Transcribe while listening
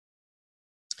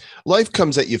Life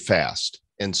comes at you fast,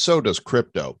 and so does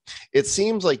crypto. It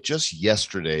seems like just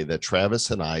yesterday that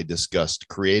Travis and I discussed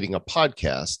creating a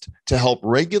podcast to help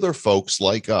regular folks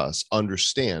like us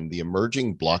understand the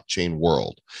emerging blockchain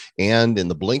world. And in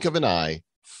the blink of an eye,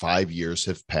 5 years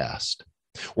have passed.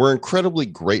 We're incredibly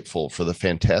grateful for the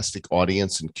fantastic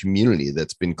audience and community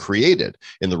that's been created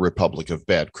in the Republic of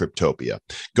Bad Cryptopia.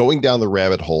 Going down the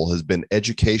rabbit hole has been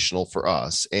educational for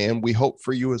us, and we hope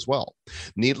for you as well.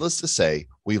 Needless to say,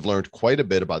 we've learned quite a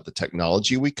bit about the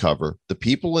technology we cover, the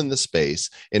people in the space,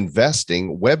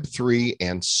 investing, Web3,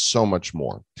 and so much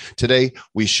more. Today,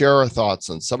 we share our thoughts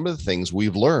on some of the things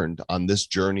we've learned on this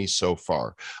journey so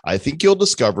far. I think you'll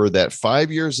discover that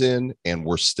 5 years in, and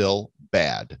we're still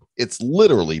bad. It's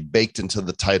literally baked into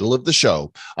the title of the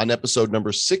show on episode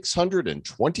number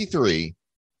 623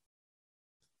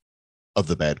 of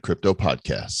the Bad Crypto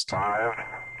Podcast. 5,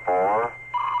 4,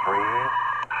 3,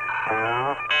 2,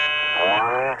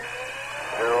 1,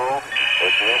 0,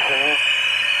 ignition.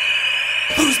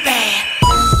 Who's bad?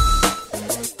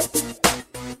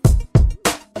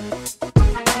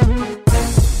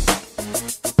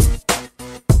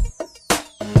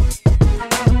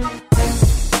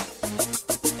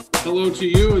 Hello to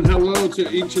you and hello to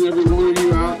each and every one of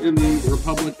you out in the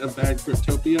Republic of Bad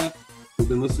Cryptopia who've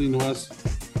been listening to us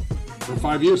for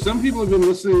 5 years. Some people have been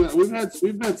listening. We've had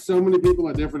so many people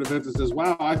at different events that says,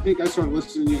 wow, I think I started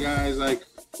listening to you guys like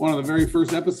one of the very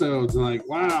first episodes, and like,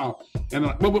 wow.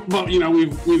 And but you know,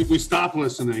 we stopped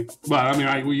listening, but I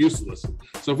mean, we used to listen.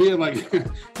 So if we had like,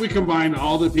 if we combined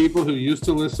all the people who used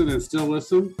to listen and still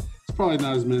listen, it's probably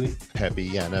not as many.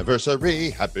 Happy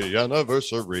anniversary, happy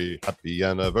anniversary, happy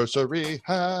anniversary,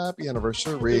 happy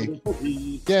anniversary.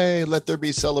 Yay, let there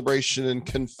be celebration and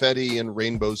confetti and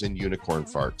rainbows and unicorn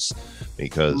farts,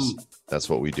 because that's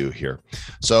what we do here.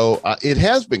 So it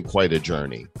has been quite a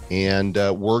journey, and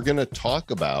we're going to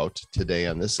talk about today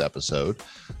on this episode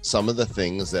some of the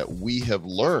things that we have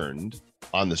learned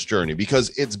on this journey, because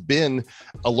it's been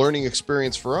a learning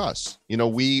experience for us. You know,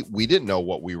 we didn't know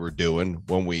what we were doing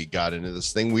when we got into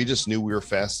this thing. We just knew we were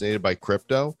fascinated by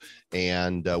crypto,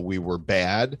 and we were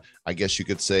bad. I guess you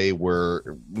could say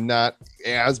we're not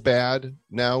as bad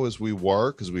now as we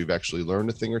were, because we've actually learned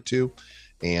a thing or two.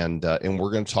 And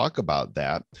we're going to talk about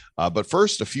that. But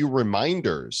first, a few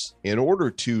reminders. In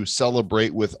order to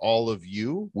celebrate with all of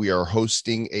you, we are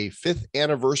hosting a 5th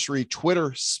anniversary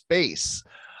Twitter space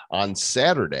on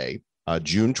Saturday,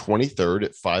 June 23rd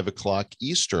at 5 o'clock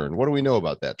Eastern. What do we know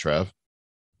about that, Trev?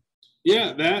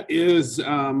 Yeah, that is,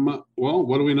 well,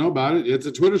 what do we know about it? It's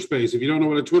a Twitter space. If you don't know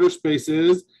what a Twitter space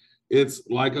is, it's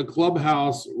like a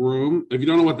clubhouse room. If you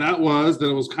don't know what that was, then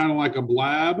it was kind of like a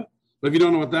blab. But if you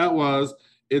don't know what that was,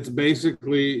 it's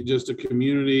basically just a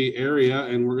community area,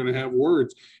 and we're going to have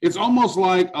words. It's almost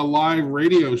like a live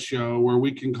radio show where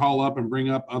we can call up and bring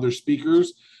up other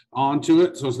speakers onto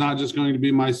it. So it's not just going to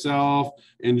be myself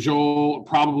and Joel,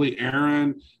 probably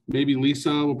Aaron, maybe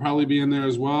Lisa will probably be in there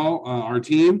as well, our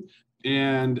team.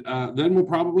 And then we'll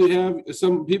probably have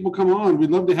some people come on.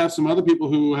 We'd love to have some other people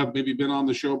who have maybe been on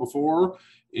the show before.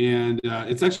 And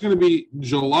it's actually going to be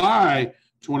July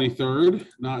 23rd,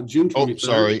 not June 23rd. Oh,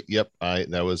 sorry. Yep.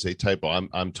 That was a typo.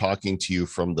 I'm talking to you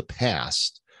from the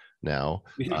past now.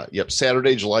 Yep.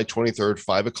 Saturday, July 23rd,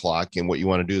 5 o'clock. And what you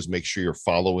want to do is make sure you're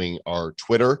following our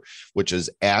Twitter, which is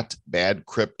at Bad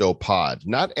Crypto Pod,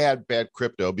 not at Bad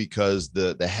Crypto, because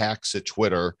the hacks at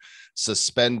Twitter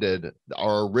suspended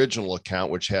our original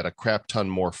account, which had a crap ton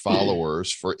more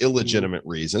followers for illegitimate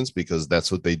reasons, because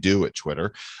that's what they do at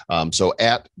Twitter. So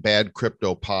at Bad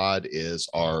Crypto Pod is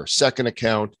our second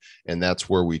account, and that's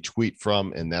where we tweet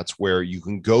from, and that's where you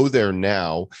can go there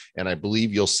now. And I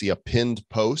believe you'll see a pinned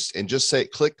post, and just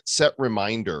click set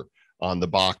reminder on the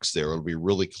box there. It'll be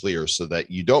really clear so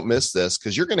that you don't miss this,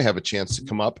 because you're going to have a chance to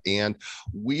come up, and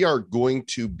we are going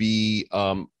to be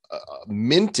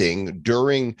minting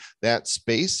during that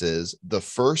spaces the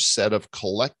first set of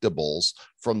collectibles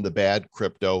from the Bad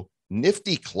Crypto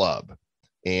Nifty Club.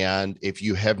 And if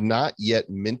you have not yet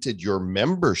minted your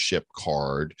membership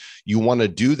card, you want to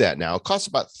do that now. It costs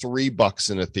about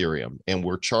 $3 in Ethereum, and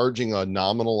we're charging a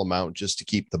nominal amount just to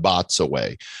keep the bots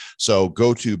away. So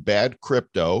go to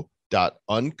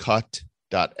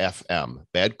badcrypto.uncut.fm,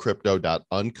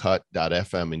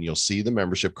 badcrypto.uncut.fm, and you'll see the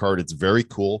membership card. It's very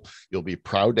cool. You'll be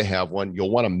proud to have one.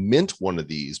 You'll want to mint one of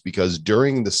these, because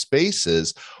during the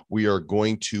spaces, we are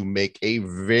going to make a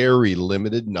very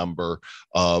limited number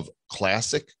of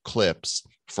classic clips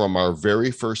from our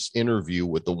very first interview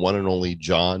with the one and only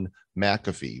John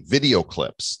McAfee, video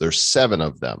clips. There's 7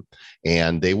 of them,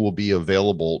 and they will be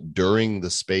available during the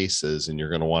spaces, and you're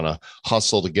going to want to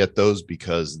hustle to get those,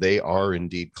 because they are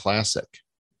indeed classic.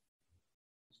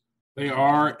 They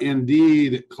are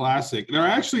indeed classic. They're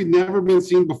actually never been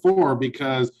seen before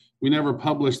because we never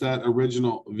published that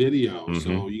original video. Mhm.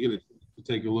 So you get to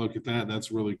take a look at that.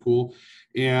 That's really cool.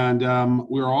 And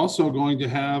we're also going to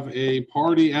have a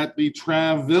party at the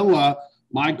Trav Villa,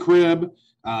 my crib,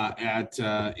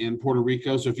 in Puerto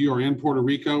Rico. So if you are in Puerto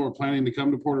Rico or planning to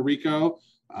come to Puerto Rico,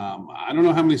 I don't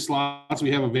know how many slots we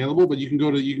have available, but you can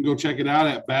go check it out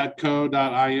at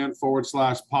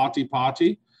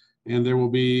badco.in/potty. And there will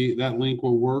be, that link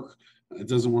will work. It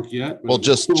doesn't work yet. Well,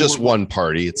 just one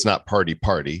party. It's not party.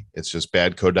 It's just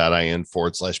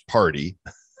badco.in/party.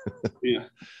 Yeah.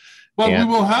 But And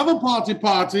we will have a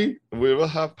party. we will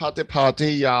have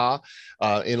party. Yeah.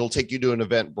 It'll take you to an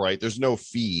Eventbrite. There's no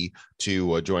fee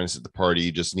to join us at the party.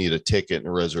 You just need a ticket and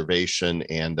a reservation.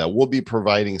 And we'll be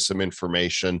providing some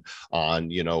information on,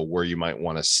 where you might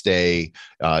want to stay.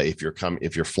 If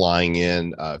you're flying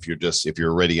in, if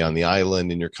you're already on the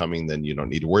island and you're coming, then you don't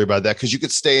need to worry about that, because you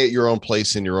could stay at your own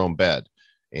place in your own bed,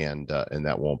 and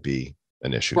that won't be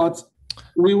an issue. But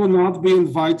we will not be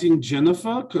inviting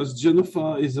Jennifer, because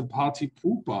Jennifer is a party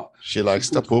pooper. She likes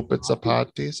to poop at the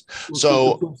parties.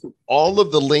 So all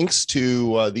of the links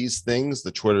to these things,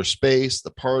 the Twitter Space,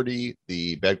 the party,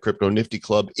 the Bad Crypto Nifty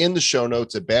Club, in the show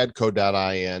notes at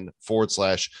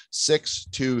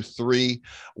badco.in/623.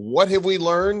 What have we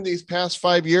learned these past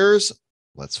 5 years?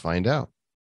 Let's find out.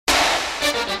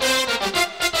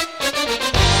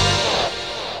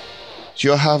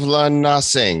 You have learned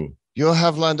nothing. You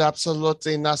have learned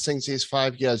absolutely nothing these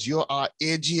 5 years. You are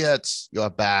idiots. You're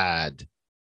bad.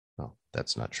 No,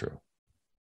 that's not true.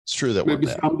 It's true that maybe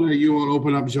we're bad. someday you will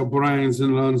open up your brains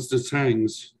and learn the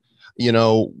things.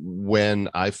 When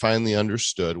I finally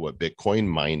understood what Bitcoin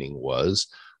mining was,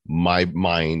 my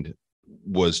mind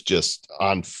was just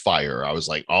on fire. I was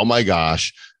like, oh my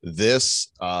gosh, this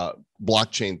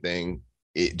blockchain thing,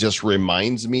 it just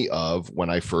reminds me of when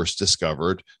I first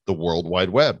discovered the World Wide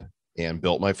Web and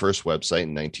built my first website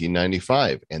in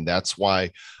 1995. And that's why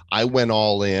I went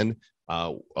all in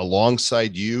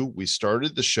alongside you. We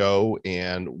started the show,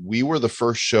 and we were the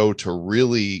first show to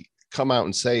really come out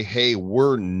and say, hey,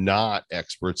 we're not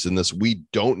experts in this. We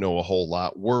don't know a whole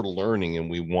lot. We're learning, and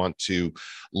we want to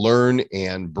learn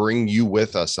and bring you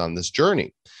with us on this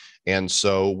journey. And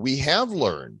so we have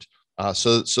learned.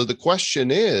 So the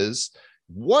question is,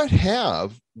 what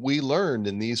have we learned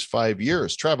in these 5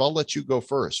 years? Trav, I'll let you go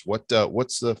first.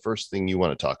 What's the first thing you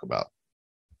want to talk about?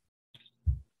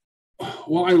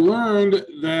 Well, I learned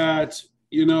that,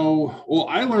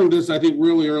 I learned this, I think,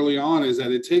 really early on, is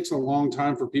that it takes a long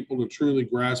time for people to truly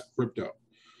grasp crypto,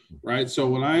 right? So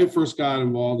when I first got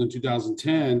involved in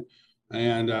 2010,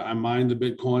 and I mined the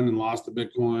Bitcoin and lost the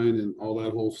Bitcoin and all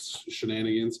that whole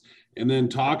shenanigans, and then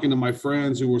talking to my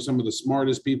friends who were some of the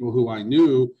smartest people who I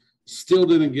knew, still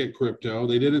didn't get crypto.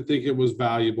 They didn't think it was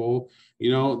valuable. I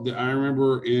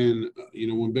remember when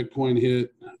Bitcoin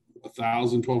hit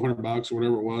 $1,000, $1,200 or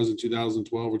whatever it was in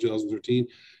 2012 or 2013,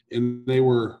 and they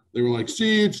were like,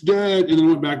 see, it's dead. And then it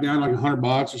went back down like $100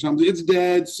 or something. It's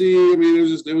dead. See, I mean,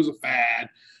 it was a fad.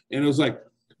 And it was like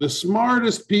the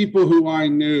smartest people who I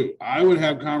knew, I would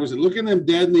have conversations, looking them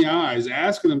dead in the eyes,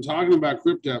 asking them, talking about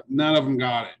crypto. None of them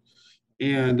got it.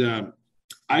 And,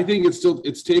 I think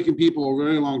it's taken people a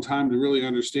very long time to really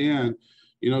understand,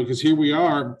 because here we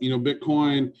are,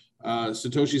 Bitcoin,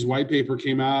 Satoshi's white paper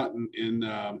came out in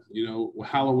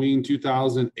Halloween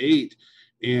 2008.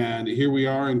 And here we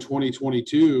are in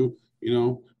 2022,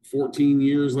 14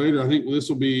 years later. I think this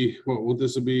will be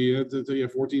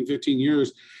 14, 15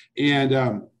 years. And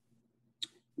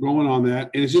going on that.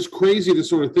 And it's just crazy to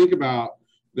sort of think about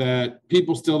that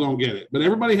people still don't get it. But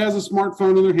everybody has a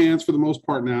smartphone in their hands for the most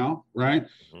part now, right?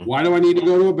 Mm-hmm. Why do I need to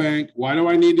go to a bank? Why do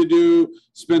I need to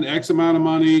spend X amount of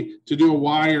money to do a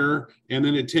wire, and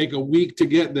then it take a week to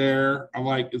get there? I'm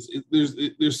like,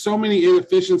 there's so many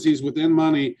inefficiencies within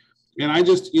money. And I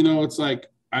just, it's like,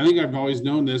 I think I've always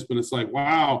known this, but it's like,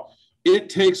 wow, it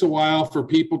takes a while for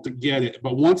people to get it.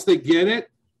 But once they get it,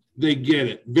 they get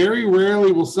it. Very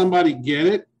rarely will somebody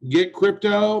get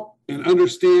crypto and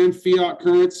understand fiat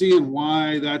currency and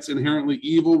why that's inherently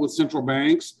evil with central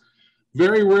banks.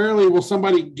 Very rarely will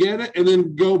somebody get it and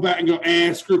then go back and go,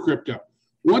 screw crypto.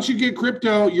 Once you get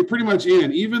crypto, you're pretty much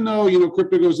in, even though,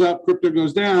 crypto goes up, crypto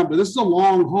goes down, but this is a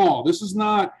long haul. This is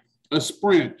not a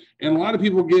sprint. And a lot of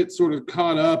people get sort of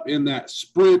caught up in that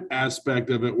sprint aspect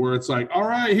of it, where it's like, all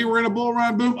right, here we're in a bull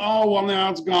run, boom. Oh, well, now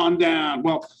it's gone down.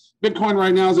 Well, Bitcoin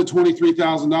right now is at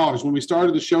 $23,000. When we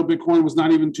started the show, Bitcoin was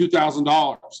not even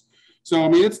 $2,000. So, I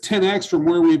mean, it's 10X from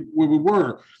where we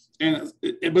were. But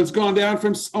it's gone down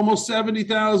from almost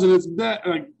 70,000. It's that,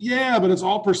 like, yeah, but it's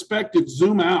all perspective.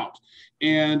 Zoom out.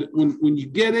 And when you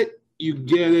get it, you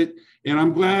get it. And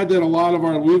I'm glad that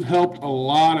we've helped a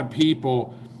lot of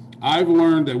people. I've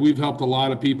learned that we've helped a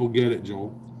lot of people get it,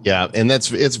 Joel. Yeah, and it's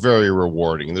very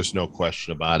rewarding. There's no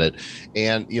question about it.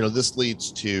 And this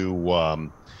leads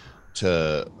to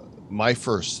my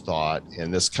first thought,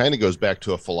 and this kind of goes back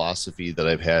to a philosophy that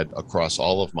I've had across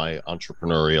all of my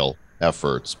entrepreneurial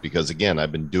efforts, because again,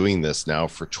 I've been doing this now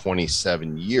for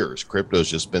 27 years. Crypto's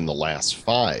just been the last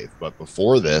 5, but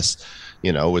before this,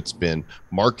 it's been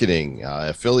marketing,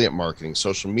 affiliate marketing,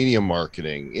 social media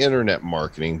marketing, internet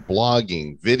marketing,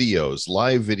 blogging, videos,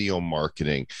 live video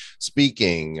marketing,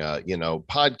 speaking,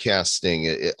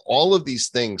 podcasting, all of these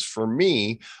things. For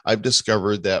me, I've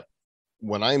discovered that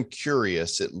when I'm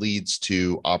curious, it leads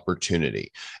to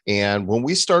opportunity. And when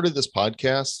we started this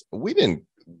podcast,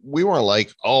 we weren't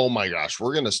like, oh my gosh,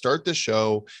 we're going to start the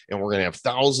show and we're going to have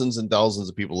thousands and thousands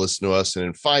of people listen to us. And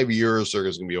in 5 years,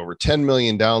 there's going to be over 10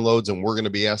 million downloads. And we're going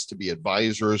to be asked to be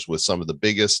advisors with some of the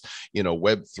biggest,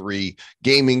 Web3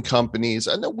 gaming companies.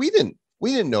 And we didn't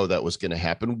know that was going to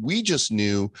happen. We just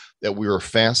knew that we were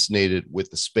fascinated with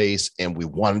the space and we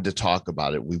wanted to talk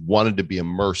about it. We wanted to be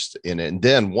immersed in it. And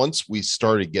then once we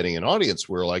started getting an audience,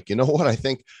 we were like, you know what? I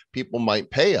think people might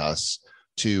pay us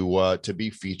to be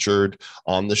featured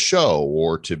on the show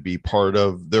or to be part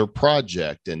of their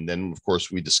project. And then, of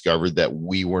course, we discovered that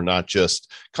we were not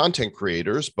just content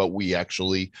creators, but we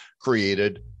actually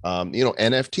created,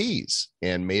 NFTs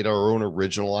and made our own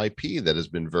original IP that has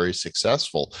been very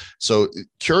successful. So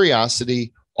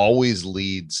curiosity always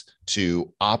leads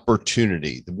to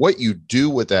opportunity. What you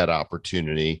do with that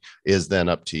opportunity is then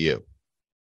up to you.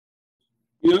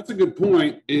 That's a good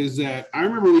point, is that I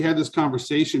remember we had this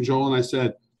conversation, Joel, and I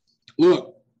said,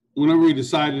 look, whenever we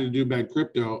decided to do Bad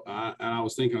Crypto, and I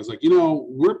was thinking, I was like,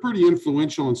 we're pretty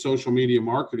influential in social media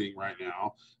marketing right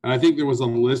now. And I think there was a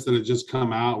list that had just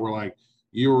come out where like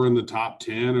you were in the top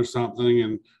 10 or something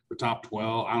and the top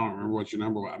 12. I don't remember what your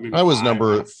number was. I was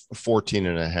number 14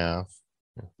 and a half.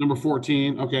 Number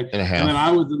 14. Okay. And a half. And then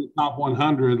I was in the top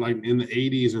 100, like in the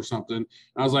 80s or something.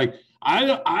 I was like,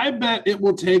 I bet it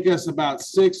will take us about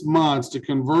 6 months to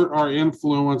convert our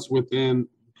influence within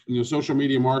social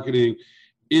media marketing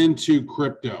into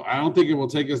crypto. I don't think it will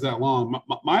take us that long.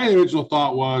 My original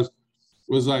thought was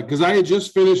like, because I had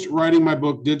just finished writing my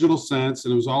book, Digital Sense,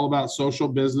 and it was all about social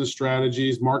business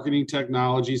strategies, marketing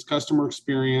technologies, customer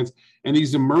experience, and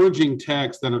these emerging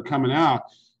techs that are coming out.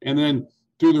 And then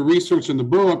through the research in the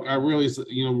book, I really,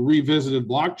 revisited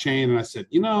blockchain, and I said,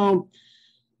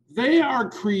 they are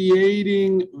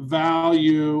creating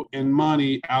value and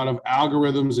money out of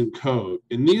algorithms and code.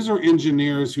 And these are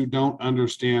engineers who don't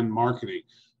understand marketing.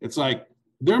 It's like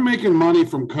they're making money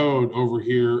from code over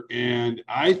here. And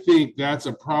I think that's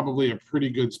probably a pretty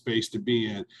good space to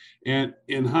be in. And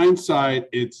in hindsight,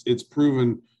 it's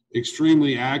proven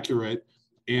extremely accurate.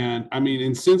 And I mean,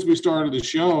 and since we started the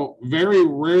show, very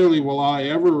rarely will I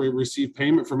ever receive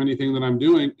payment from anything that I'm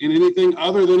doing in anything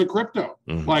other than a crypto.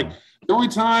 Mm-hmm. Like, the only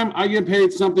time I get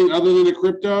paid something other than a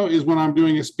crypto is when I'm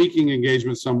doing a speaking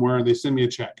engagement somewhere and they send me a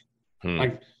check.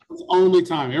 Like, it's the only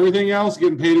time. Everything else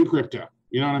getting paid in crypto.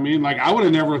 You know what I mean? Like, I would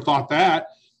have never thought that.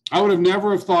 I would have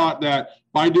never have thought that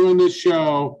by doing this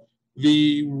show,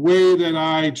 the way that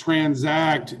I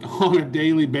transact on a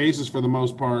daily basis for the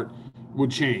most part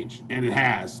would change. And it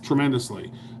has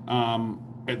tremendously.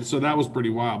 So that was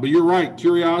pretty wild. But you're right.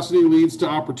 Curiosity leads to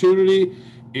opportunity.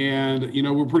 And,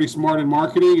 we're pretty smart in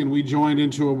marketing, and we joined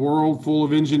into a world full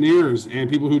of engineers and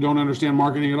people who don't understand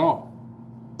marketing at all.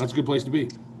 That's a good place to be.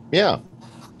 Yeah.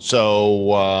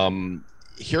 So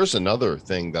here's another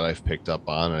thing that I've picked up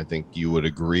on. I think you would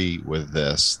agree with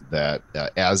this, that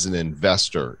as an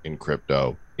investor in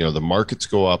crypto, the markets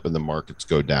go up and the markets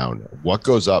go down. What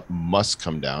goes up must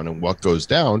come down, and what goes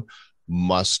down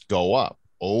must go up.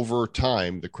 Over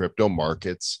time, the crypto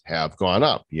markets have gone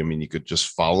up. I mean, you could just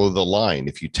follow the line.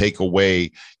 If you take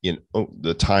away,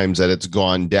 the times that it's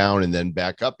gone down and then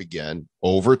back up again,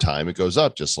 over time, it goes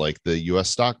up, just like the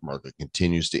U.S. stock market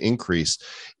continues to increase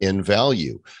in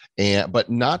value.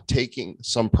 But not taking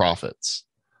some profits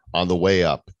on the way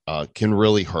up can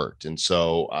really hurt. And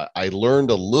so I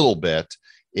learned a little bit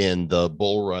in the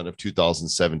bull run of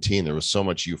 2017. There was so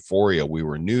much euphoria. We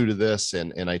were new to this,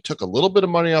 and I took a little bit of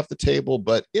money off the table,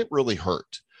 but it really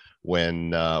hurt when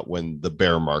the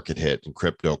bear market hit and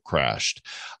crypto crashed.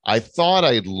 I thought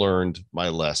I'd learned my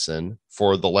lesson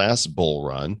for the last bull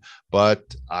run,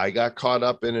 but I got caught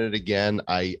up in it again.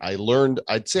 I'd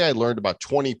say I learned about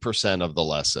 20% of the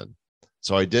lesson.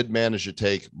 So I did manage to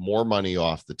take more money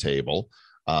off the table,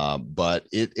 but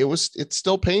it's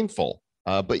still painful.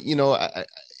 But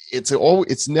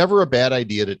it's never a bad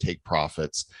idea to take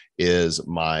profits, is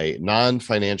my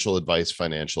non-financial advice,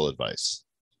 financial advice.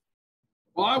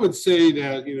 Well, I would say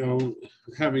that,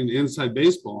 having inside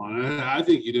baseball on it, I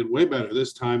think you did way better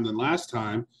this time than last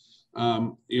time.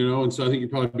 And so I think you're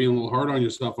probably being a little hard on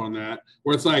yourself on that,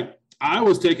 where it's like, I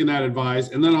was taking that advice,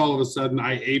 and then all of a sudden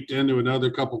I aped into another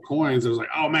couple coins. I was like,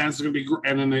 "Oh man, this is gonna be great!"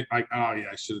 And then "Oh yeah,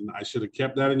 I should have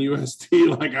kept that in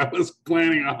USD like I was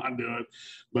planning on doing."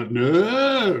 But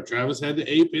no, Travis had to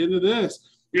ape into this.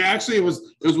 Yeah, actually, it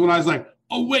was when I was like,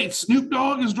 "Oh wait, Snoop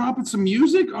Dogg is dropping some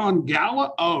music on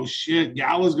Gala. Oh shit,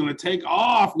 Gala's gonna take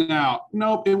off now."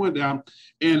 Nope, it went down,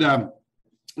 and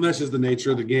that's just the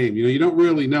nature of the game. You don't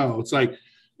really know. It's like,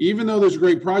 even though there's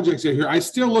great projects out here, I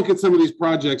still look at some of these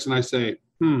projects and I say,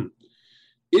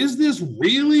 is this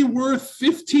really worth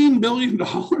 $15 billion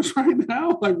right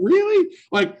now? Like, really?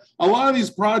 Like, a lot of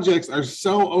these projects are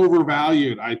so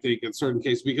overvalued, I think, in certain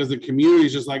cases, because the community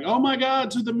is just like, oh my God,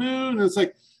 to the moon. And it's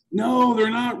like, no, they're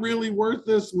not really worth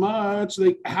this much.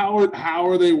 How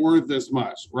are they worth this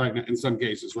much right now in some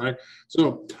cases, right?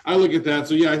 So I look at that.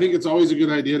 So yeah, I think it's always a good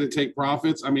idea to take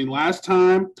profits. I mean, last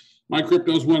time my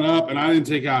cryptos went up and I didn't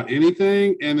take out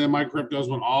anything, and then my cryptos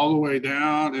went all the way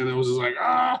down, and it was just like,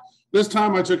 this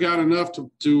time I took out enough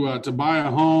to buy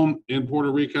a home in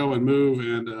Puerto Rico and move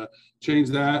and change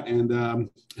that and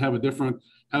have a different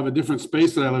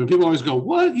space that I live in. People always go,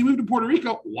 "What? You moved to Puerto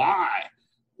Rico? Why?"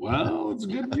 Well, it's a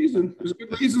good reason. There's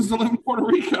good reasons to live in Puerto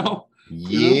Rico.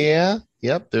 Yeah.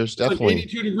 Yep. There's definitely like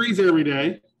 82 degrees every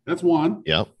day. That's one.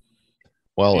 Yep.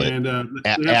 Well, and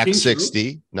Act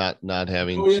 60, not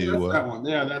having to. That's that one.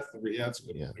 Yeah, that's a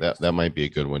good. Yeah, that might be a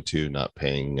good one too. Not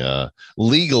paying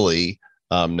legally,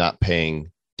 not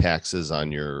paying taxes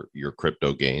on your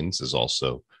crypto gains is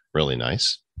also really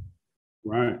nice.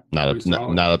 Right. Not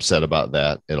upset about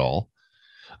that at all.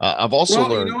 I've also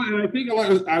learned, and I think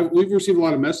we've received a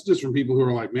lot of messages from people who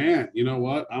are like, "Man, you know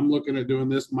what? I'm looking at doing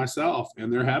this myself."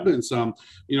 And there have been some.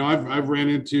 I've ran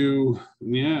into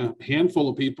a handful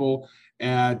of people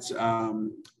at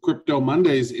Crypto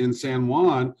Mondays in San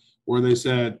Juan, where they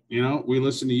said, we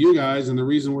listen to you guys, and the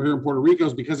reason we're here in Puerto Rico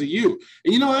is because of you.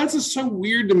 And that's just so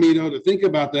weird to me, though, to think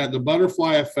about that, the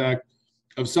butterfly effect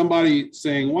of somebody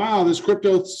saying, "Wow, this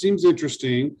crypto seems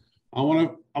interesting.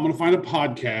 I'm gonna find a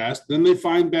podcast." Then they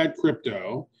find bad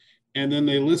crypto, and then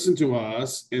they listen to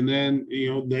us, and then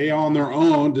they on their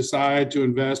own decide to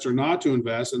invest or not to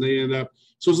invest, and they end up.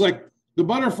 So it's like the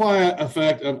butterfly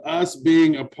effect of us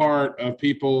being a part of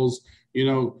people's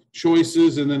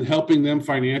choices and then helping them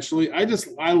financially.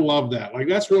 I love that. Like,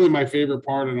 that's really my favorite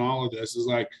part in all of this is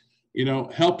like,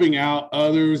 helping out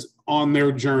others on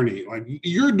their journey. Like,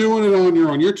 you're doing it on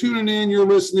your own. You're tuning in, you're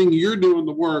listening, you're doing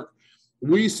the work.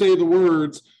 We say the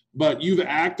words, but you've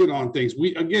acted on things.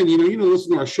 We, again,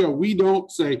 listen to our show. We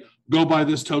don't say, go buy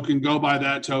this token, go buy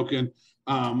that token.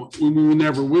 We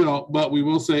never will, but we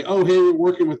will say, oh, hey, we're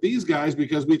working with these guys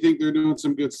because we think they're doing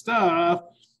some good stuff.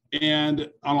 And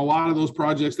on a lot of those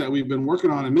projects that we've been working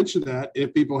on, I mentioned that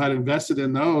if people had invested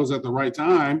in those at the right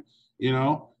time,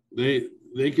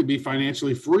 they could be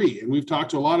financially free. And we've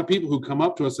talked to a lot of people who come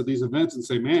up to us at these events and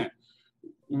say, man,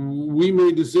 we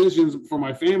made decisions for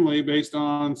my family based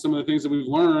on some of the things that we've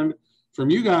learned from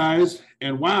you guys,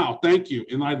 and wow, thank you.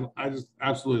 And I just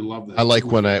absolutely love that. I like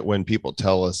when people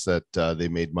tell us that they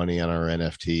made money on our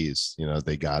NFTs.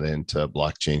 They got into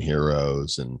Blockchain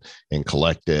Heroes and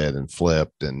collected and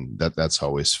flipped, and that's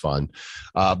always fun.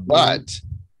 But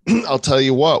I'll tell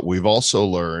you what, we've also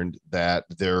learned that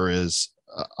there is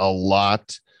a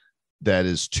lot that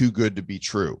is too good to be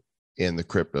true in the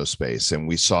crypto space. And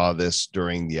we saw this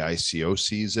during the ICO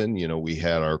season. We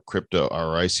had our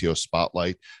ICO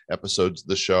spotlight episodes of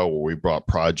the show where we brought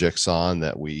projects on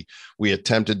that we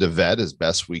attempted to vet as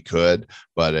best we could.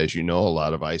 But as you know, a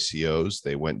lot of ICOs,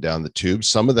 they went down the tube.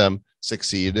 Some of them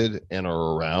succeeded and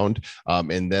are around.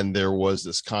 And then there was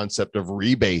this concept of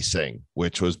rebasing,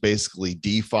 which was basically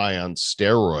DeFi on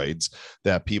steroids,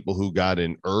 that people who got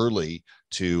in early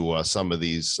to some of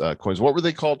these coins. What were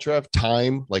they called, Trev?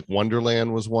 Time, like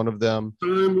Wonderland was one of them.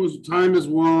 Time is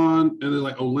one, and then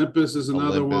like Olympus is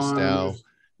another one. Now.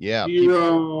 Yeah.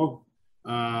 Hero.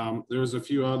 There's a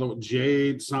few other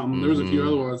Jade something. There's a few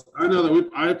other ones. I know that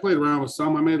I played around with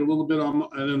some. I made a little bit on,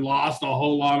 and then lost a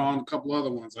whole lot on a couple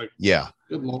other ones. Like, yeah.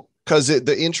 Good Lord. Because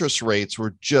the interest rates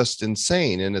were just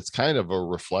insane, and it's kind of a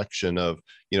reflection of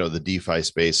the DeFi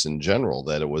space in general,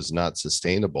 that it was not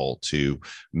sustainable to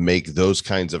make those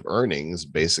kinds of earnings,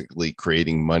 basically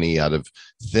creating money out of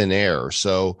thin air.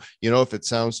 So if it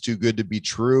sounds too good to be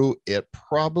true, it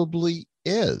probably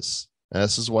is. And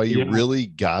this is why you really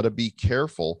got to be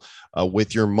careful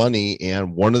with your money.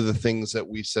 And one of the things that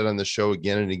we've said on the show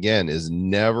again and again is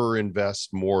never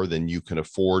invest more than you can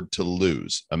afford to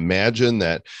lose. Imagine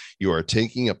that you are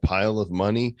taking a pile of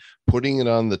money, putting it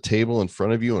on the table in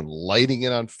front of you and lighting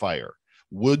it on fire.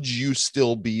 Would you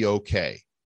still be okay?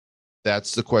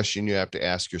 That's the question you have to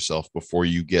ask yourself before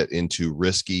you get into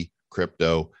risky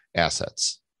crypto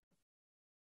assets.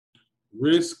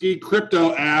 Risky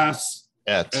crypto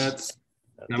assets.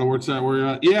 Got to work that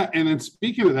where yeah. And then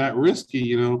speaking of that,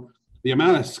 risky, the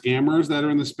amount of scammers that are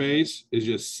in the space is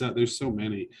just there's so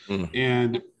many.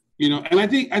 And and I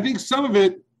think some of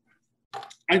it,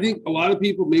 I think a lot of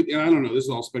people maybe, and I don't know, this is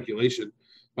all speculation,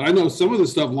 but I know some of the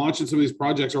stuff launching some of these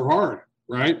projects are hard,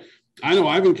 right? I know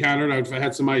I've encountered, I've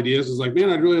had some ideas. It's like,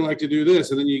 man, I'd really like to do this.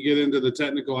 And then you get into the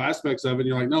technical aspects of it. And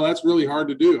you're like, no, that's really hard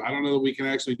to do. I don't know that we can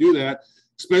actually do that,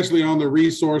 especially on the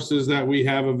resources that we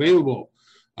have available.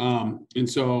 And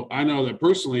so I know that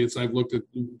personally, I've looked at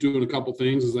doing a couple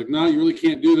things. It's like, no, you really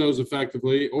can't do those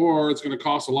effectively, or it's going to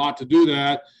cost a lot to do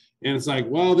that. And it's like,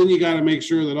 well, then you got to make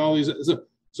sure that all these,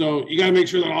 so you got to make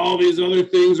sure that all these other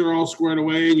things are all squared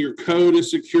away and your code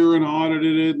is secure and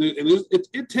audited. And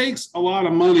it takes a lot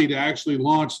of money to actually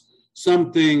launch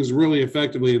some things really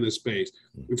effectively in this space.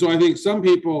 And so I think some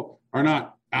people are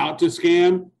not out to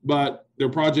scam, but their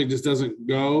project just doesn't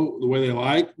go the way they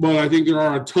like. But I think there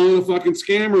are a ton of fucking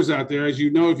scammers out there. As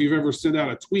you know, if you've ever sent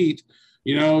out a tweet,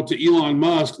 to Elon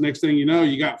Musk, next thing you know,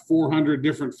 you got 400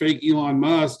 different fake Elon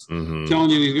Musks telling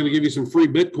you he's going to give you some free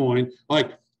Bitcoin.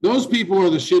 Like, those people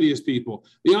are the shittiest people.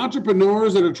 The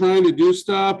entrepreneurs that are trying to do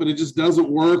stuff and it just doesn't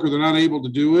work or they're not able to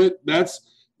do it, that's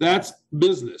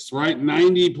business, right?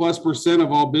 90+%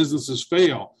 of all businesses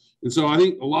fail. And so I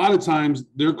think a lot of times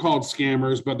they're called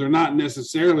scammers, but they're not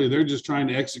necessarily. They're just trying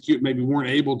to execute, maybe weren't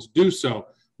able to do so.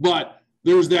 But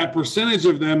there's that percentage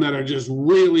of them that are just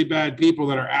really bad people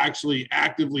that are actually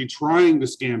actively trying to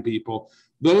scam people.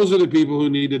 Those are the people who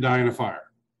need to die in a fire.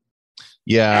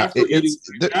 Yeah.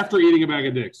 After eating a bag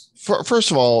of dicks.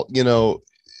 First of all,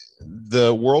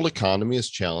 the world economy is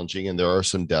challenging and there are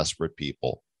some desperate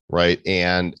people, right?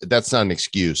 And that's not an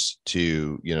excuse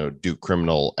to, do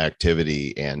criminal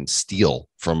activity and steal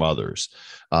from others.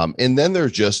 And then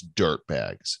there's just dirt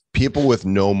bags, people with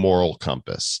no moral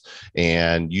compass.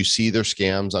 And you see their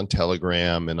scams on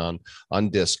Telegram and on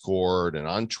Discord and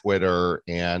on Twitter.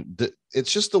 And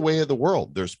it's just the way of the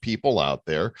world. There's people out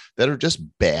there that are just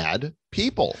bad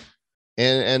people.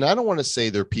 And I don't want to say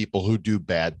they're people who do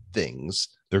bad things.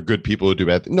 They're good people who do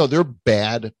bad things. No, they're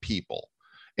bad people.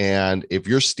 And if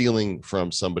you're stealing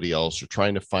from somebody else, you're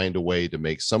trying to find a way to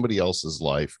make somebody else's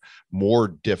life more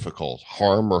difficult,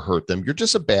 harm or hurt them, you're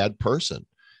just a bad person.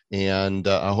 And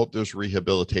I hope there's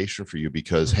rehabilitation for you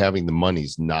because having the money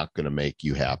is not going to make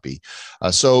you happy.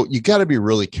 So you got to be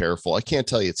really careful. I can't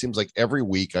tell you. It seems like every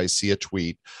week I see a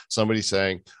tweet, somebody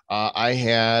saying, I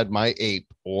had my ape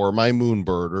or my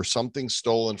moonbird or something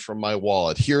stolen from my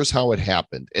wallet. Here's how it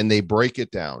happened. And they break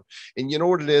it down. And you know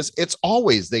what it is? It's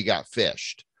always they got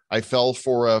phished. I fell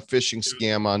for a phishing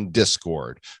scam on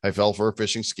Discord. I fell for a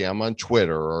phishing scam on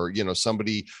Twitter, or,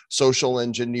 somebody social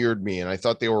engineered me and I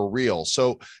thought they were real.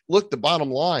 So look, the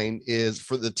bottom line is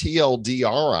for the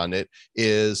TLDR on it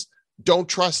is don't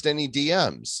trust any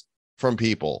DMs from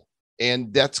people.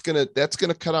 And that's going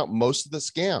to cut out most of the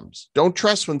scams. Don't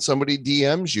trust when somebody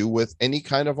DMs you with any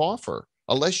kind of offer,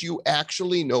 unless you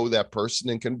actually know that person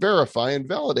and can verify and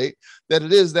validate that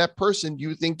it is that person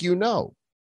you think you know.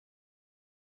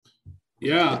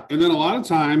 Yeah. And then a lot of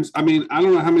times, I don't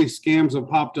know how many scams have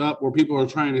popped up where people are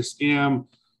trying to scam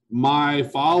my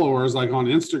followers, like on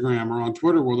Instagram or on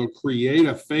Twitter, where they'll create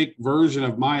a fake version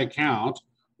of my account,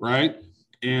 right?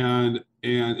 And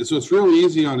so it's really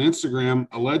easy on Instagram,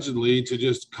 allegedly, to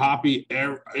just copy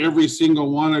every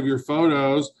single one of your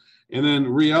photos and then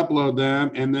re-upload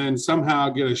them and then somehow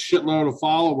get a shitload of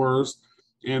followers.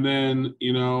 And then,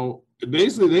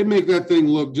 basically they make that thing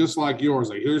look just like yours.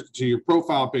 Like, here's to your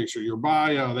profile picture, your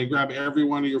bio. They grab every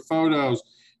one of your photos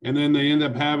and then they end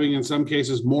up having, in some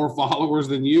cases, more followers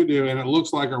than you do. And it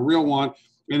looks like a real one.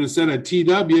 And instead of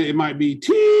TW, it might be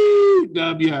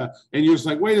TW. And you're just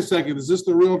like, wait a second, is this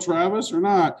the real Travis or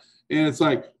not? And it's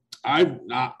like,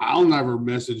 I'll never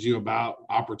message you about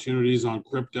opportunities on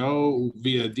crypto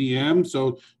via DM.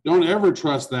 So don't ever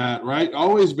trust that, right?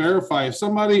 Always verify. If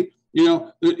somebody,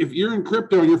 if you're in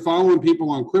crypto and you're following people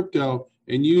on crypto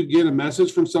and you get a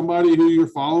message from somebody who you're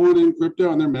following in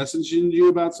crypto and they're messaging you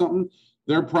about something,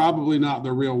 they're probably not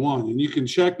the real one. And you can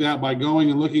check that by going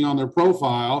and looking on their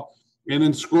profile and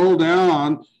then scroll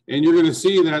down and you're going to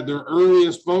see that their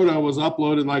earliest photo was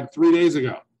uploaded like 3 days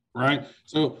ago. right?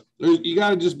 So you got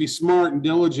to just be smart and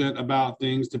diligent about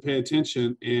things to pay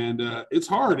attention. And it's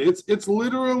hard. It's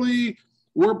literally,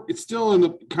 it's still in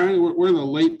the we're in the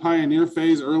late pioneer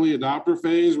phase, early adopter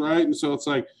phase, right? And so it's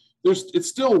like, it's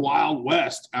still Wild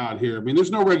West out here. I mean, there's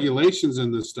no regulations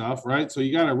in this stuff, right? So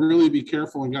you got to really be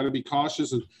careful and got to be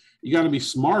cautious, and you got to be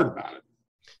smart about it.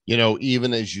 You know,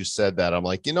 even as you said that, I'm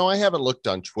like, I haven't looked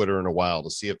on Twitter in a while to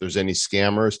see if there's any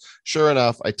scammers. Sure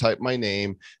enough, I type my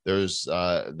name. There's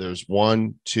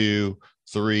 1, 2,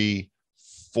 3,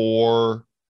 4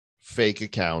 fake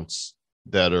accounts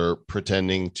that are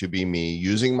pretending to be me,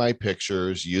 using my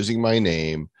pictures, using my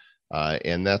name.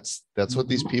 And that's what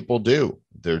these people do.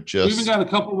 They're just, you even got a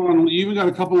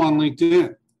couple on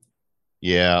LinkedIn.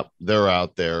 Yeah, they're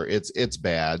out there. It's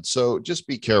bad. So just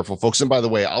be careful, folks. And by the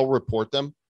way, I'll report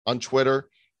them on Twitter,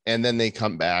 and then they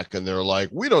come back and they're like,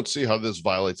 we don't see how this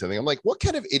violates anything. I'm like, what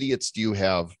kind of idiots do you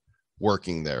have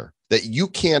working there that you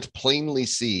can't plainly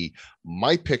see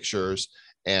my pictures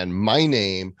and my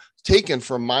name taken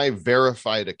from my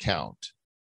verified account?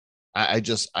 I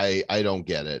don't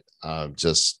get it.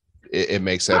 It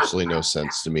makes absolutely no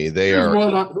sense to me. Here's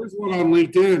one on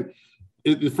LinkedIn.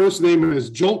 The first name is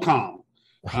Joelcom.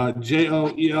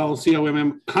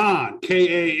 Joelcomm, Khan,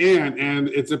 Kan, and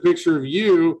it's a picture of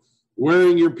you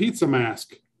wearing your pizza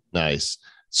mask. Nice.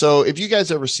 So if you guys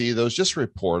ever see those, just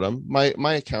report them.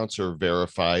 My accounts are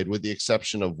verified, with the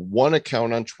exception of one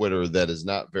account on Twitter that is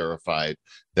not verified,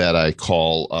 that I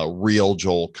call Real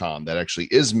Joelcom. That actually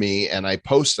is me, and I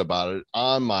post about it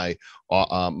on my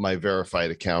verified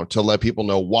account to let people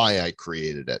know why I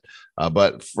created it.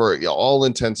 But for all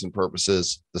intents and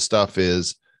purposes, the stuff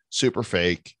is super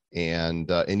fake, and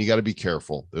you got to be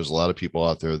careful. There's a lot of people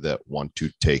out there that want to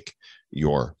take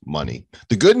your money.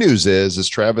 The good news is, as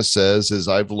Travis says, is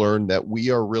I've learned that we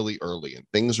are really early and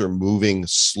things are moving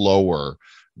slower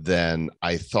than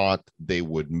I thought they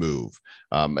would move.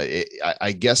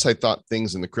 I guess I thought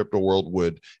things in the crypto world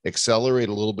would accelerate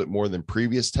a little bit more than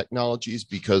previous technologies,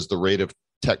 because the rate of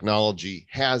technology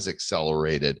has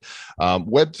accelerated.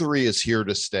 Web3 is here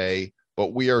to stay,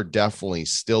 but we are definitely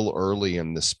still early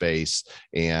in the space.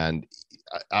 And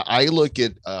I look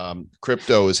at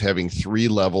crypto as having 3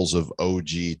 levels of OG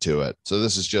to it. So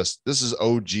this is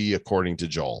OG according to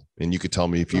Joel, and you could tell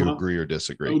me if you agree or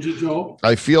disagree. OG Joel.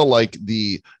 I feel like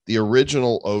the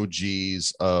original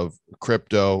OGs of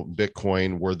crypto,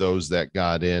 Bitcoin, were those that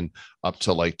got in up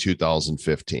to like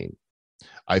 2015.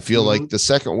 I feel like the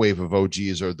second wave of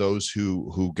OGs are those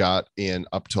who got in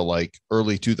up to like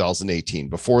early 2018,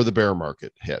 before the bear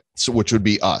market hit, so which would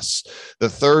be us. The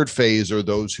third phase are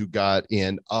those who got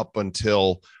in up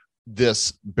until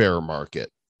this bear market.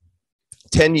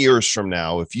 10 years from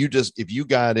now, if you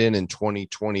got in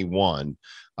 2021,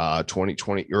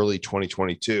 2020, early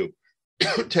 2022,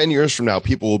 10 years from now,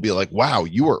 people will be like, wow,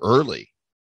 you were early.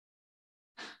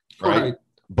 Right.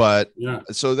 But yeah,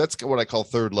 so that's what I call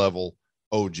third level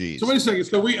OGs. So wait a second.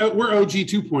 So we're OG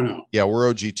 2.0. Yeah, we're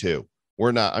OG 2.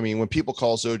 We're not. I mean, when people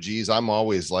call us OGs, I'm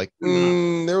always like,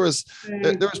 there was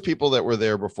people that were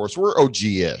there before, so we're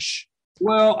OG-ish.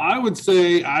 Well, I would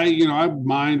say I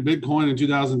mined Bitcoin in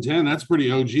 2010. That's pretty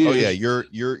OG. Oh yeah,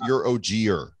 you're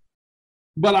OG-er.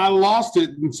 But I lost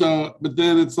it, and so but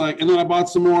then it's like, and then I bought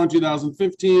some more in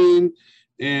 2015.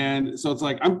 And so it's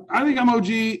like, I think I'm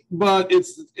OG, but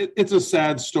it's a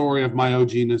sad story of my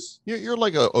OG-ness. You're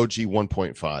like a OG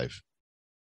 1.5.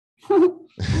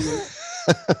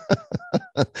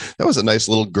 That was a nice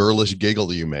little girlish giggle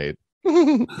that you made.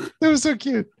 That was so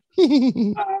cute.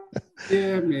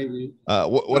 Yeah, maybe.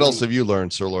 What else have you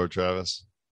learned, Sir Lord Travis?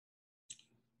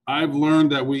 I've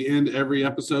learned that we end every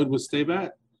episode with "Stay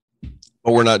back."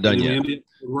 But we're not done yet.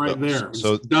 There.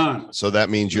 So it's done. So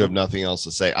that means you have nothing else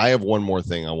to say. I have one more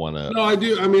thing I want to. No, I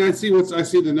do. I mean, I see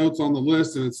the notes on the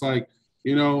list, and it's like,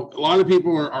 a lot of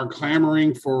people are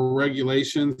clamoring for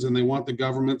regulations, and they want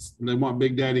they want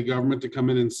Big Daddy government to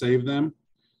come in and save them.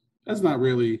 That's not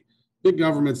really, big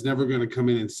government's never going to come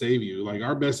in and save you. Like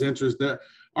our best interests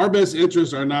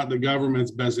are not the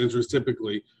government's best interest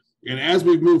typically. And as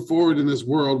we move forward in this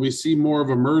world, we see more of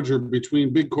a merger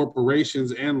between big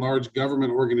corporations and large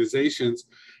government organizations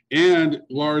and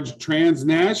large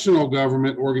transnational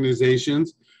government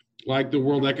organizations like the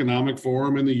World Economic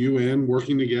Forum and the UN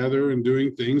working together and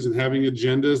doing things and having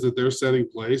agendas that they're setting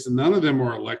place. And none of them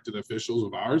are elected officials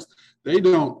of ours. They're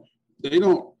not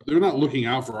looking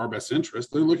out for our best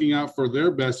interest. They're looking out for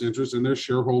their best interest and their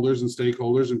shareholders and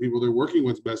stakeholders and people they're working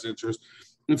with best interest.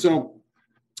 And so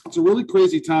it's a really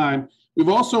crazy time. We've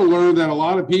also learned that a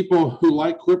lot of people who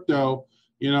like crypto,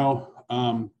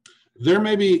 if there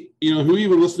may be, who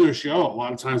even listen to a show a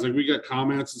lot of times, like we get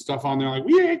comments and stuff on there like,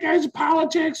 yeah, guys are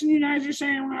politics and you guys are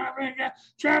saying blah, blah, blah,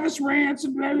 Travis rants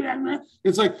and blah, blah, blah.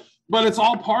 It's like, but it's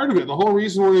all part of it. The whole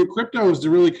reason we're in crypto is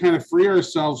to really kind of free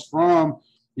ourselves from,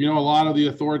 a lot of the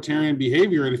authoritarian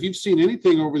behavior. And if you've seen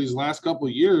anything over these last couple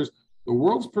of years, the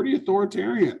world's pretty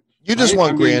authoritarian. You just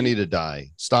want Granny to die.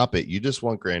 Stop it. You just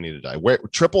want Granny to die.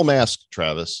 Triple mask,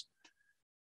 Travis.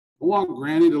 I want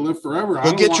Granny to live forever. Well,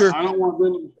 I don't want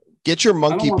them. Get your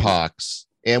monkeypox,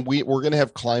 and we're going to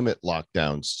have climate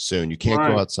lockdowns soon. You can't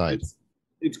go outside.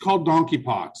 It's called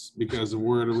donkeypox because of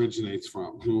where it originates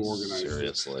from, who organized it.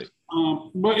 Seriously.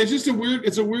 But it's just a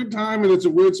weird time, and it's a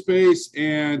weird space.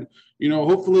 And,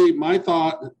 hopefully my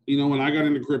thought, when I got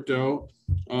into crypto,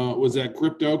 was that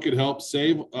crypto could help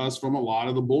save us from a lot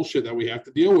of the bullshit that we have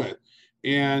to deal with.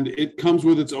 And it comes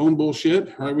with its own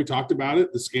bullshit, right? We talked about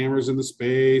it, the scammers in the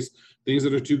space, things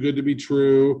that are too good to be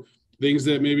true, things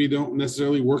that maybe don't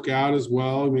necessarily work out as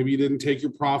well. Maybe you didn't take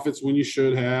your profits when you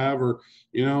should have, or,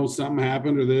 something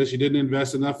happened or this, you didn't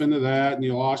invest enough into that and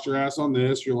you lost your ass on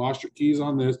this, you lost your keys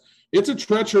on this. It's a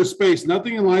treacherous space.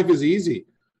 Nothing in life is easy.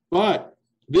 But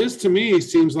this to me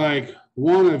seems like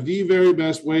one of the very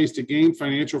best ways to gain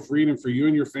financial freedom for you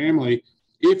and your family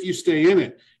if you stay in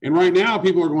it. And right now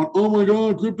people are going, oh my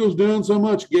God, crypto's down so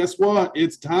much. Guess what?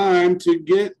 It's time to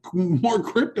get more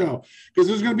crypto because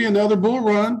there's going to be another bull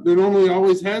run. There normally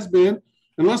always has been.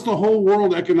 Unless the whole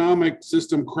world economic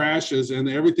system crashes and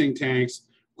everything tanks,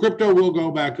 crypto will go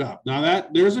back up. Now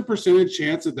that there's a percentage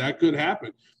chance that could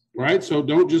happen, right? So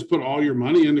don't just put all your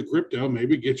money into crypto.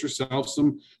 Maybe get yourself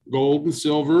some gold and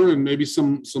silver and maybe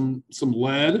some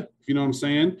lead, if you know what I'm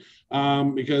saying,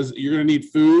 because you're going to need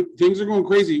food. Things are going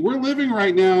crazy. We're living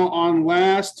right now on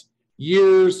last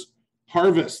year's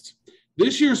harvest.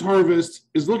 This year's harvest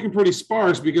is looking pretty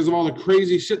sparse because of all the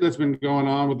crazy shit that's been going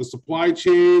on with the supply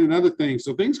chain and other things.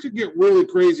 So things could get really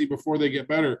crazy before they get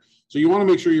better. So you want to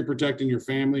make sure you're protecting your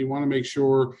family. You want to make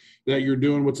sure that you're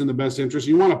doing what's in the best interest.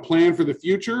 You want to plan for the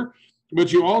future,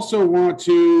 but you also want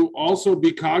to also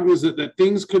be cognizant that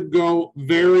things could go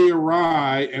very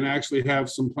awry and actually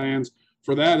have some plans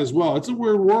for that as well. It's a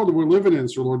weird world that we're living in,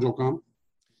 Sir Lord Joel Comm.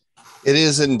 It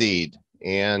is indeed.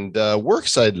 And we're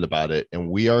excited about it. And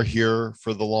we are here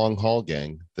for the long haul,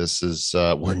 gang. This is,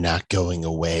 we're not going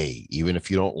away. Even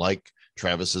if you don't like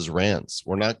Travis's rants,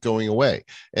 we're not going away.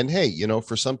 And hey,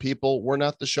 for some people, we're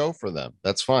not the show for them.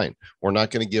 That's fine. We're not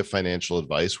going to give financial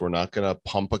advice. We're not going to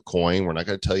pump a coin. We're not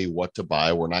going to tell you what to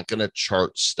buy. We're not going to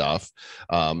chart stuff.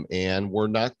 And we're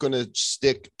not going to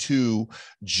stick to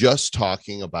just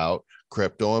talking about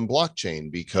crypto and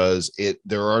blockchain because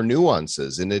there are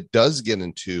nuances and it does get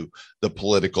into the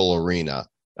political arena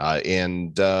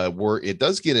and it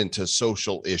does get into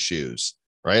social issues,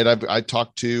 right? I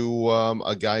talked to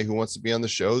a guy who wants to be on the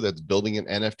show that's building an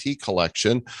NFT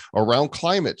collection around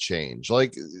climate change.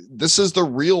 Like this is the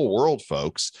real world,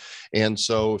 folks. And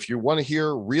so if you want to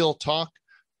hear real talk,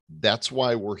 that's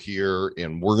why we're here,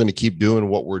 and we're going to keep doing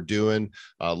what we're doing.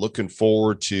 Looking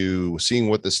forward to seeing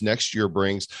what this next year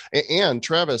brings. And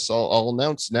Travis, I'll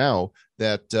announce now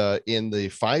that in the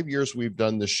 5 years we've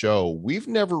done the show, we've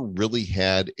never really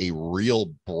had a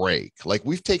real break. Like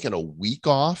we've taken a week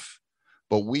off,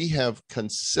 but we have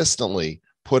consistently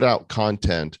put out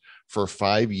content for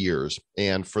 5 years.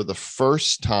 And for the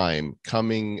first time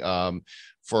coming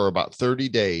for about 30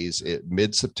 days,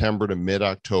 mid-September to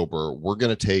mid-October, we're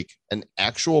going to take an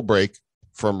actual break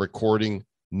from recording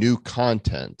new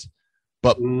content.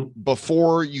 But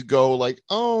before you go like,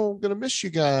 oh, I'm going to miss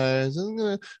you guys.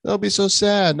 That'll be so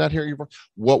sad not hearing your voice.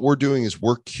 What we're doing is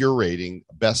we're curating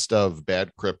best of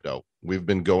bad crypto. We've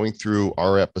been going through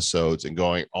our episodes and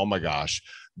going, oh my gosh,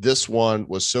 this one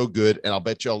was so good. And I'll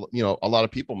bet you, a lot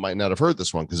of people might not have heard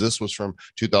this one because this was from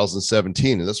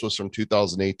 2017 and this was from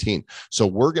 2018. So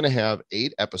we're going to have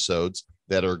 8 episodes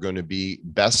that are going to be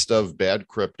best of bad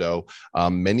crypto.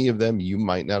 Many of them you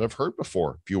might not have heard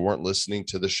before if you weren't listening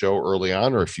to the show early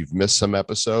on, or if you've missed some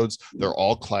episodes. They're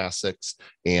all classics.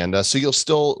 And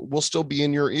so we'll still be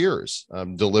in your ears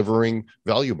delivering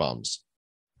value bombs.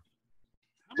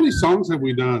 How many songs have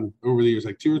we done over the years?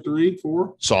 Like 2 or 3,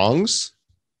 4 songs?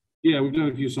 Yeah, we've done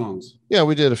a few songs. Yeah,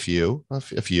 we did a few. A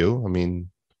few. I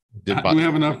mean, do we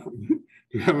have enough?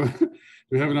 Do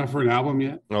we have enough for an album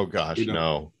yet? Oh gosh,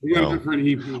 no. We got enough for an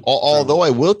EP. Although I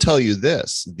will tell you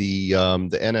this, the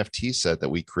NFT set that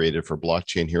we created for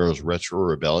Blockchain Heroes Retro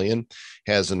Rebellion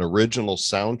has an original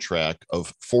soundtrack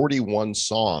of 41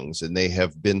 songs, and they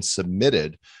have been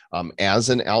submitted as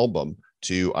an album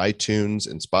to iTunes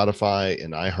and Spotify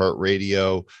and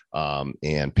iHeartRadio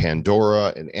and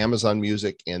Pandora and Amazon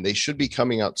Music, and they should be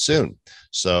coming out soon.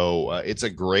 So it's a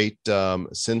great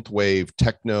synthwave,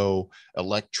 techno,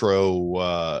 electro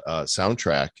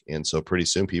soundtrack. And so pretty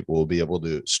soon people will be able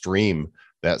to stream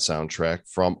that soundtrack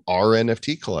from our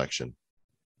NFT collection.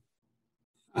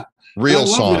 Real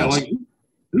songs. Like,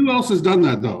 who else has done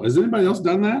that though? Has anybody else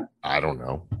done that? I don't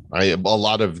know. A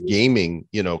lot of gaming,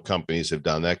 companies have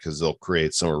done that because they'll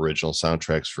create some original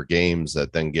soundtracks for games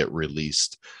that then get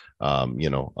released, on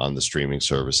the streaming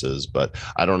services. But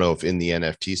I don't know if in the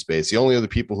NFT space, the only other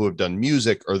people who have done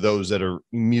music are those that are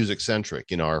music centric.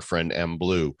 Our friend M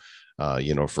Blue,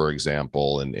 for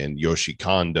example, and Yoshi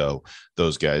Kondo,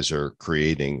 those guys are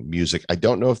creating music. I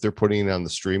don't know if they're putting it on the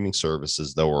streaming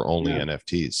services though, or only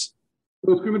NFTs.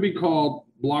 So it's going to be called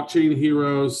Blockchain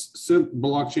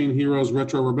Heroes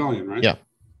Retro Rebellion, right?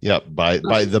 Yeah. By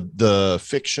the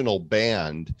fictional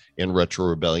band in Retro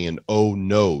Rebellion, Oh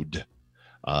Node.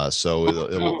 So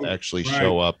it will actually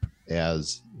show up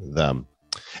as them.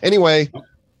 Anyway,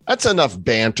 that's enough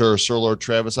banter, Sir Lord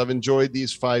Travis. I've enjoyed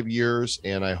these 5 years,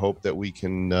 and I hope that we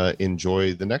can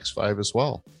enjoy the next 5 as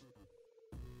well.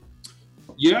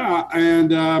 Yeah,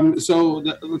 and so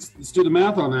let's do the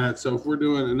math on that. So if we're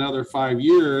doing another 5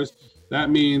 years,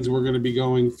 that means we're going to be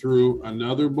going through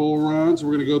another bull run. So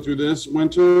we're going to go through this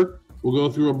winter, we'll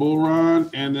go through a bull run,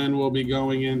 and then we'll be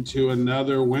going into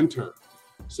another winter.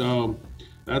 So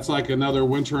that's like another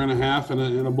winter and a half and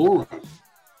a bull run.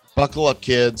 Buckle up,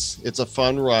 kids. It's a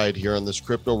fun ride here on this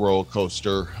crypto roller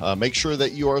coaster. Make sure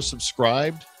that you are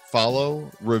subscribed. Follow,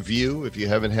 review if you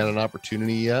haven't had an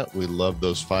opportunity yet. We love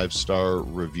those 5-star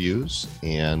reviews,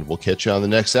 and we'll catch you on the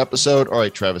next episode. All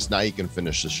right, Travis, now you can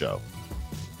finish the show.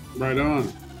 Right on.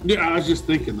 Yeah, I was just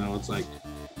thinking though, it's like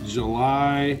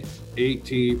July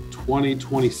 18th,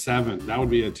 2027. That would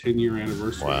be a 10-year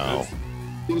anniversary. Wow.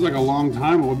 Seems like a long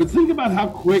time away, but think about how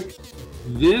quick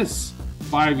this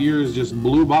 5 years just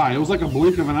blew by. It was like a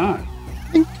blink of an eye.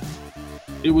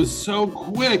 It was so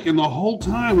quick, and the whole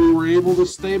time we were able to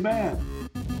stay bad.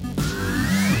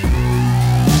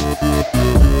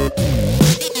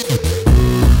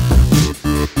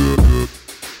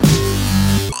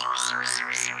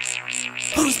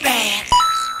 Who's bad?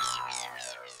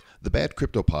 The Bad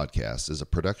Crypto Podcast is a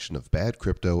production of Bad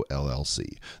Crypto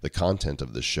LLC. The content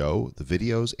of the show, the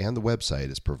videos, and the website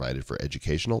is provided for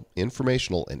educational,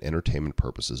 informational, and entertainment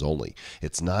purposes only.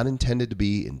 It's not intended to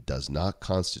be and does not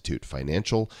constitute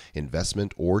financial,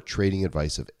 investment, or trading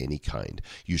advice of any kind.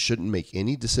 You shouldn't make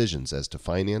any decisions as to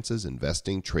finances,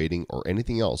 investing, trading, or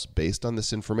anything else based on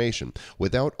this information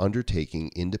without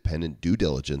undertaking independent due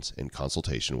diligence and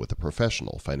consultation with a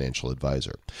professional financial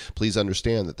advisor. Please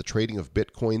understand that the trading of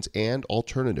Bitcoins and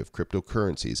alternative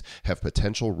cryptocurrencies have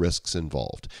potential risks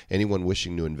involved. Anyone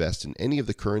wishing to invest in any of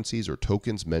the currencies or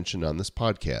tokens mentioned on this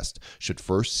podcast should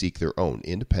first seek their own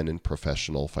independent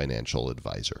professional financial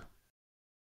advisor.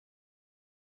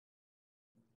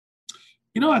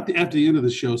 At the end of the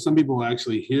show, some people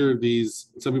actually hear these,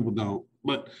 some people don't.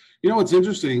 But what's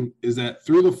interesting is that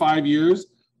through the 5 years,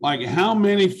 like how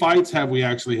many fights have we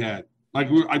actually had? Like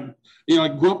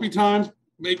like grumpy times,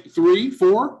 maybe 3,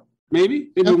 4. Maybe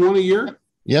one a year.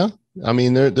 Yeah, I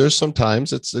mean, there's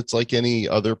sometimes it's like any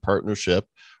other partnership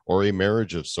or a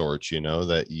marriage of sorts,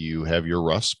 that you have your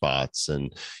rough spots,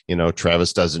 and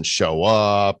Travis doesn't show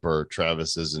up, or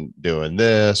Travis isn't doing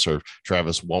this, or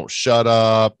Travis won't shut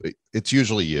up. It's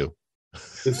usually you.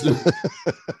 It's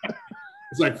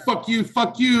like fuck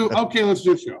you. Okay, let's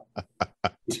do a show.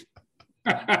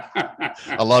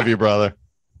 I love you, brother.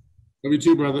 Love you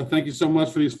too, brother. Thank you so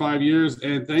much for these 5 years,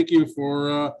 and thank you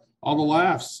for all the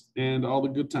laughs and all the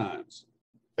good times.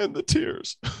 And the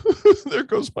tears. There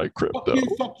goes my crypto.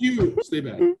 Fuck you. Stay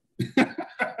back.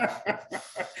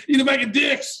 Eat a bag of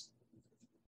dicks.